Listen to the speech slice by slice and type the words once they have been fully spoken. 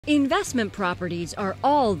Investment properties are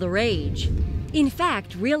all the rage. In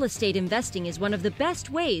fact, real estate investing is one of the best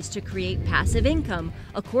ways to create passive income,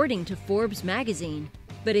 according to Forbes magazine.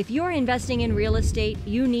 But if you're investing in real estate,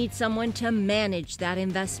 you need someone to manage that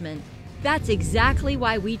investment. That's exactly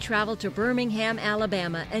why we traveled to Birmingham,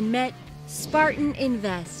 Alabama and met Spartan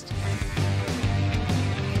Invest.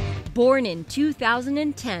 Born in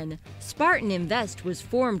 2010, Spartan Invest was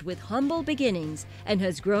formed with humble beginnings and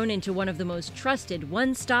has grown into one of the most trusted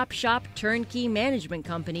one-stop-shop turnkey management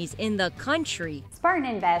companies in the country. Spartan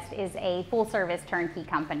Invest is a full-service turnkey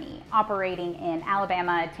company operating in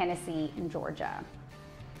Alabama, Tennessee, and Georgia.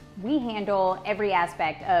 We handle every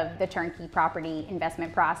aspect of the turnkey property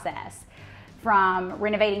investment process, from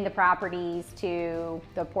renovating the properties to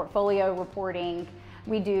the portfolio reporting.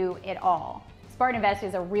 We do it all. Spartan Invest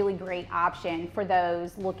is a really great option for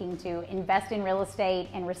those looking to invest in real estate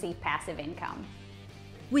and receive passive income.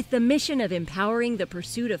 With the mission of empowering the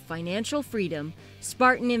pursuit of financial freedom,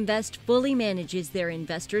 Spartan Invest fully manages their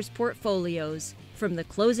investors' portfolios. From the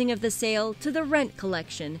closing of the sale to the rent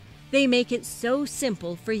collection, they make it so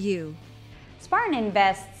simple for you. Spartan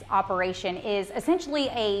Invest's operation is essentially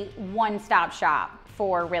a one-stop shop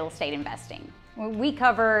for real estate investing. We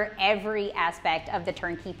cover every aspect of the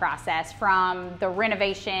turnkey process, from the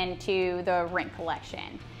renovation to the rent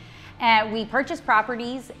collection. We purchase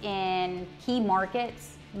properties in key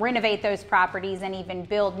markets, renovate those properties, and even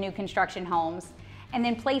build new construction homes, and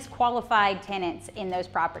then place qualified tenants in those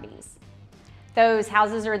properties. Those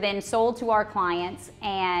houses are then sold to our clients,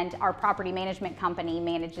 and our property management company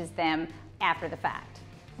manages them after the fact.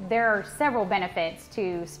 There are several benefits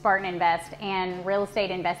to Spartan Invest and real estate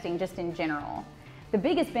investing just in general. The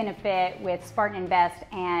biggest benefit with Spartan Invest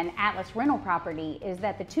and Atlas Rental Property is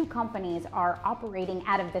that the two companies are operating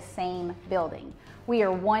out of the same building. We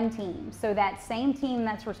are one team, so that same team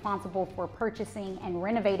that's responsible for purchasing and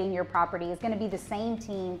renovating your property is going to be the same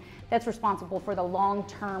team that's responsible for the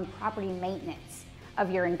long-term property maintenance of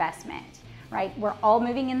your investment. Right? We're all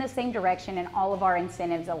moving in the same direction and all of our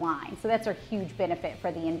incentives align. So that's a huge benefit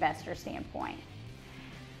for the investor standpoint.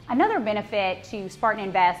 Another benefit to Spartan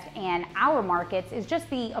Invest and our markets is just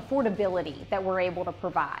the affordability that we're able to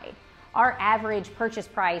provide. Our average purchase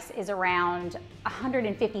price is around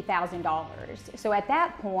 $150,000. So at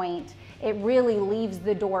that point, it really leaves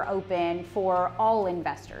the door open for all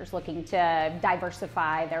investors looking to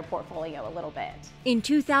diversify their portfolio a little bit. In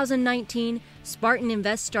 2019, Spartan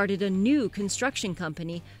Invest started a new construction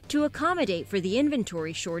company to accommodate for the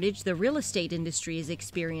inventory shortage the real estate industry is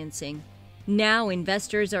experiencing. Now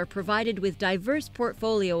investors are provided with diverse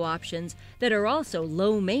portfolio options that are also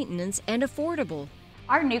low maintenance and affordable.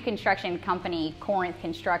 Our new construction company, Corinth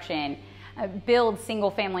Construction, builds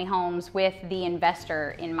single-family homes with the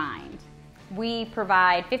investor in mind. We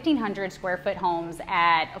provide 1,500 square foot homes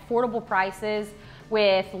at affordable prices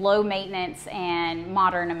with low maintenance and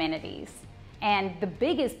modern amenities. And the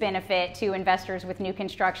biggest benefit to investors with new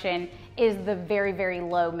construction is the very, very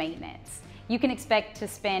low maintenance. You can expect to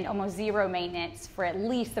spend almost zero maintenance for at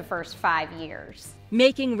least the first 5 years.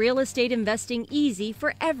 Making real estate investing easy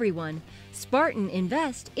for everyone, Spartan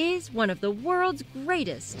Invest is one of the world's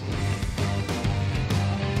greatest.